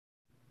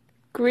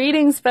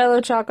Greetings, fellow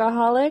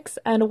chocoholics,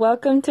 and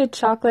welcome to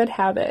Chocolate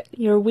Habit,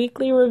 your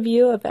weekly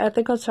review of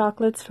ethical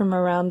chocolates from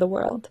around the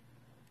world.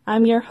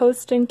 I'm your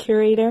host and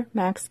curator,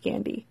 Max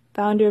Gandy,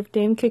 founder of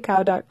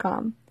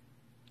DameCacao.com.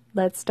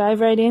 Let's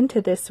dive right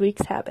into this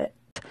week's habit.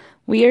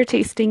 We are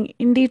tasting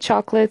Indie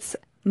Chocolate's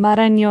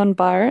Marañón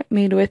bar,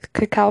 made with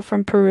cacao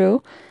from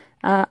Peru.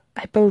 I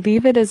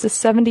believe it is a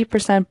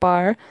 70%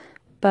 bar,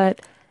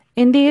 but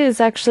Indie is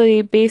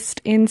actually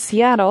based in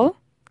Seattle,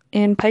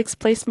 in Pike's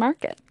Place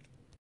Market.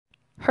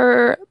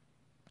 Her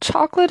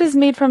chocolate is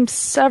made from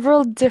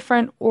several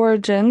different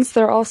origins.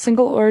 They're all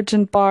single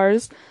origin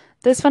bars.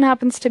 This one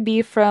happens to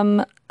be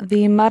from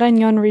the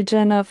Marañón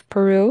region of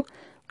Peru,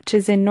 which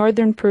is in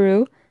northern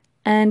Peru,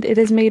 and it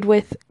is made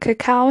with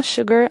cacao,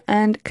 sugar,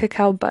 and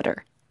cacao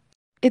butter.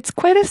 It's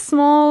quite a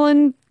small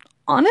and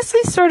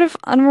honestly sort of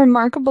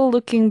unremarkable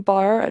looking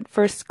bar at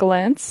first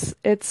glance.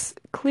 It's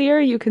clear,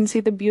 you can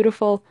see the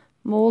beautiful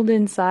mold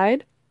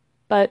inside,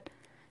 but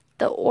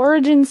the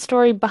origin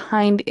story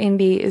behind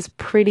Indie is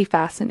pretty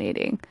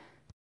fascinating.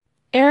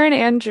 Erin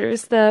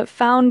Andrews, the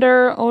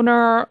founder,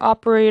 owner,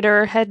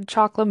 operator, head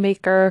chocolate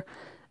maker,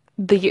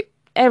 the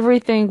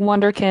everything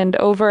wonderkind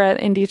over at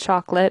Indie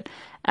Chocolate,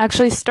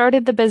 actually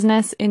started the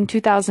business in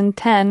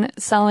 2010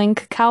 selling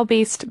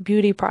cacao-based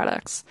beauty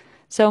products.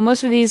 So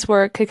most of these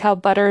were cacao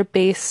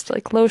butter-based,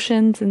 like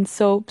lotions and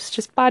soaps,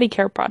 just body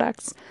care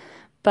products.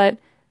 But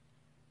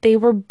they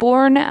were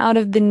born out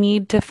of the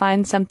need to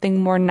find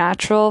something more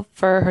natural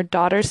for her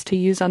daughters to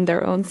use on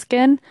their own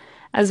skin,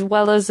 as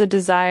well as a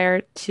desire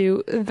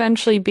to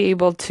eventually be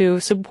able to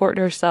support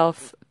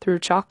herself through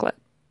chocolate.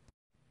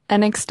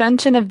 An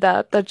extension of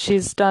that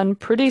she's done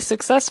pretty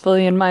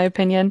successfully, in my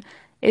opinion,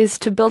 is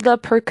to build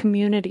up her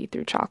community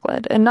through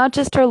chocolate. And not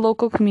just her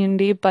local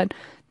community, but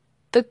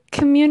the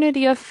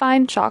community of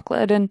fine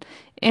chocolate. And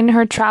in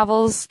her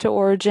travels to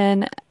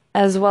Origin,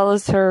 as well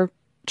as her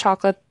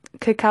chocolate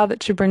cacao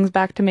that she brings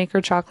back to make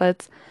her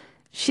chocolates,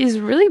 she's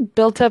really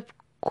built up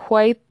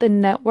quite the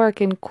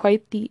network and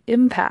quite the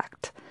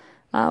impact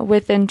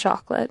within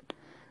chocolate.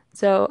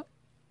 So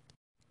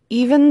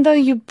even though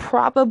you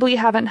probably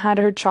haven't had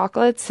her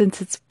chocolate,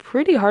 since it's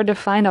pretty hard to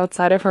find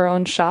outside of her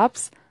own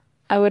shops,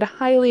 I would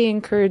highly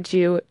encourage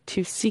you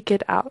to seek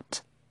it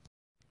out.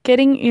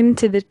 Getting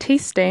into the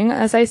tasting,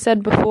 as I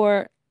said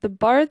before, the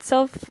bar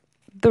itself,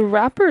 the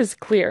wrapper is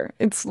clear.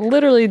 It's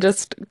literally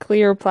just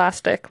clear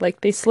plastic.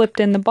 Like, they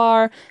slipped in the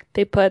bar,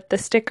 they put the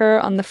sticker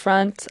on the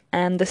front,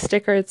 and the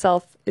sticker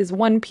itself is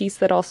one piece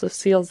that also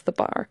seals the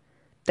bar.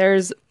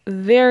 There's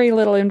very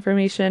little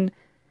information,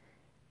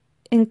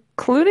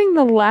 including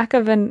the lack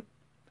of an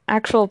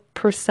actual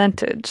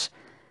percentage.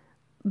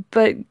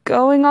 But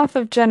going off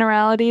of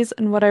generalities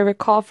and what I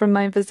recall from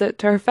my visit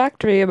to her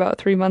factory about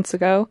 3 months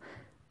ago,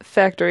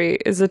 factory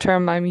is a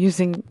term I'm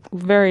using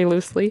very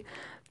loosely,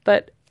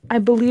 but I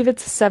believe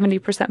it's a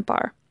 70%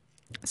 bar.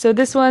 So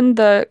this one,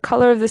 the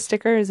color of the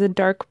sticker is a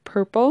dark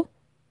purple,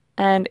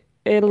 and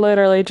it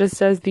literally just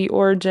says the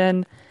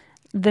origin,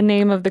 the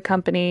name of the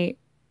company,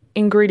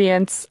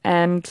 ingredients,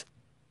 and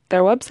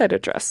their website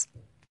address.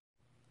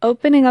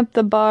 Opening up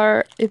the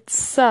bar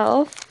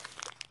itself,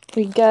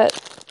 we get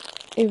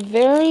a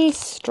very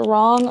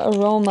strong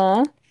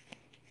aroma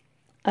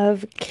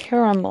of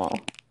caramel.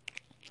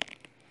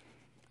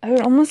 I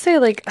would almost say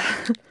like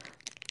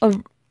a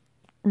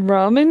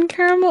rum and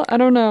caramel? I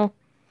don't know.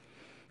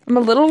 I'm a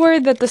little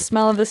worried that the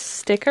smell of the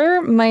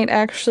sticker might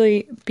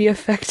actually be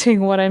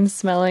affecting what I'm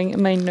smelling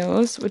in my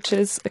nose, which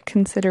is a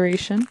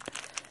consideration.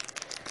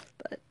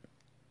 But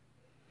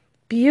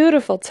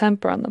beautiful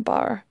temper on the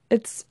bar.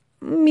 It's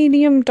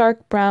medium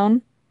dark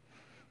brown.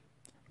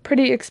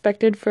 Pretty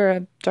expected for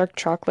a dark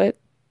chocolate.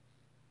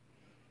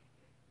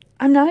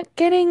 I'm not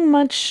getting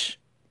much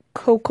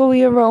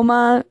cocoa-y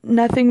aroma,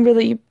 nothing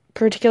really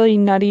particularly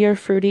nutty or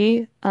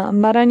fruity.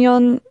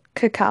 Marañón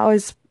cacao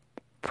is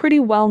pretty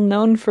well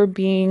known for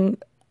being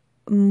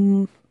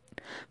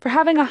for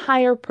having a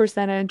higher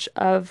percentage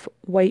of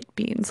white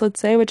beans, let's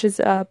say, which is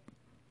a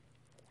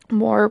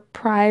more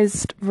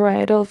prized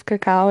varietal of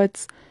cacao.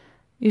 It's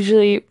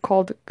usually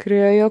called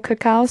criollo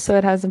cacao, so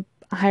it has a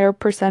higher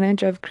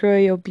percentage of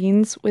criollo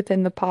beans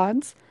within the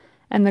pods,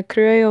 and the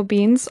criollo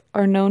beans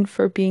are known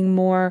for being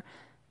more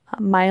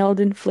mild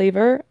in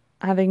flavor,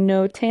 having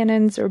no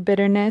tannins or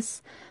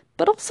bitterness,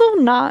 but also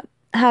not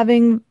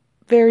having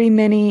very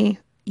many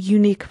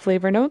unique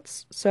flavor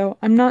notes, so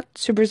I'm not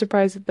super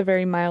surprised at the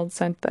very mild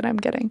scent that I'm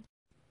getting.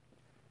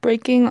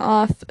 Breaking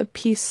off a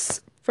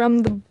piece from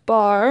the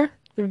bar,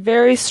 a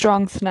very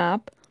strong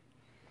snap.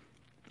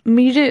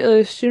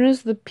 Immediately, as soon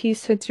as the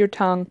piece hits your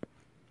tongue,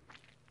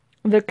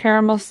 the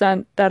caramel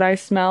scent that I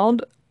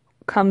smelled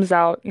comes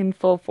out in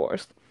full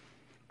force.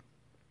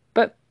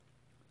 But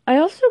I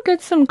also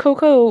get some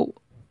cocoa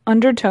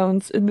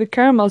undertones. The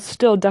caramel is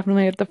still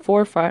definitely at the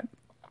forefront,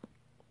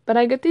 but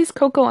I get these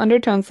cocoa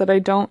undertones that I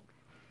don't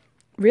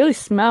really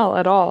smell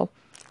at all,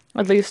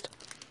 at least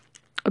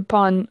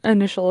upon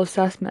initial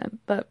assessment.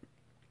 But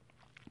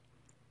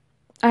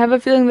I have a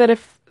feeling that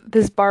if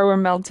this bar were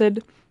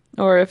melted,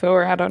 or if it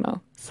were, I don't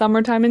know,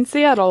 summertime in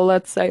Seattle,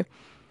 let's say,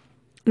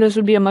 this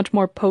would be a much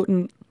more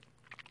potent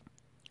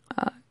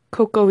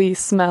cocoa-y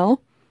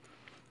smell.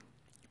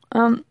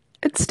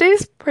 It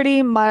stays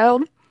pretty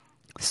mild,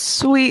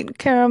 sweet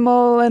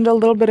caramel and a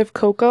little bit of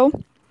cocoa.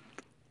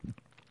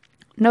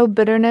 No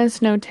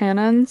bitterness, no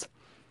tannins.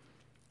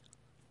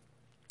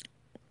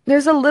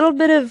 There's a little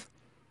bit of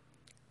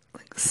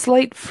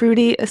slight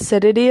fruity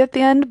acidity at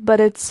the end, but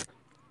it's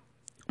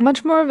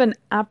much more of an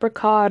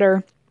apricot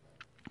or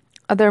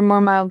other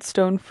more mild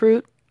stone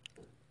fruit.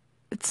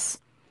 It's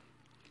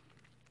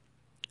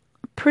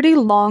a pretty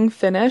long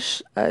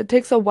finish. It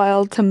takes a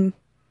while to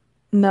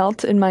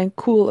melt in my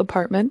cool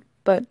apartment,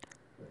 but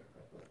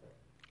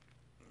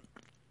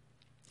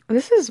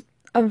this is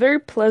a very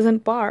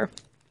pleasant bar.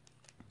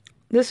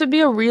 This would be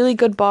a really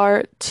good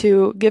bar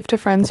to give to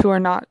friends who are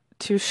not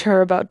too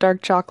sure about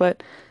dark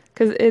chocolate,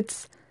 because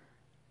it's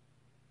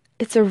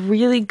a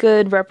really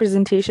good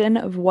representation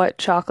of what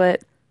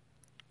chocolate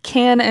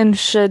can and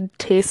should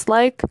taste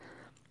like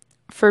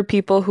for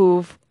people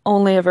who've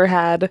only ever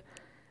had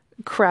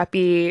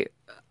crappy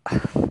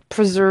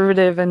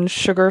preservative and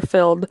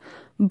sugar-filled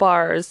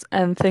bars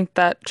and think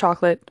that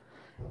chocolate,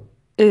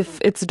 if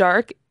it's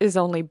dark, is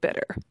only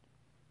bitter.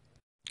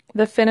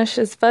 The finish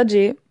is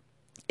fudgy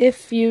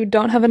if you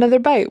don't have another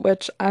bite,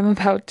 which I'm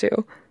about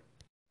to.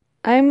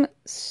 I'm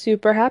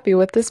super happy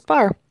with this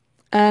bar,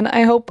 and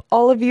I hope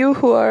all of you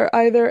who are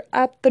either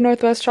at the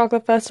Northwest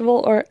Chocolate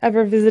Festival or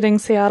ever visiting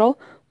Seattle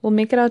will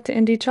make it out to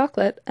Indie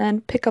Chocolate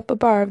and pick up a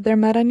bar of their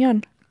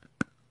Marañón.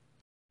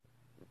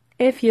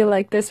 If you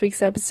like this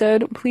week's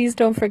episode, please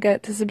don't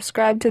forget to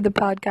subscribe to the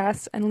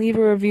podcast and leave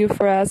a review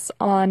for us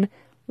on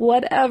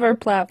whatever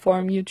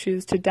platform you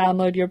choose to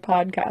download your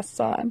podcasts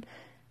on.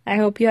 I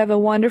hope you have a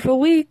wonderful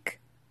week.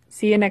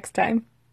 See you next time.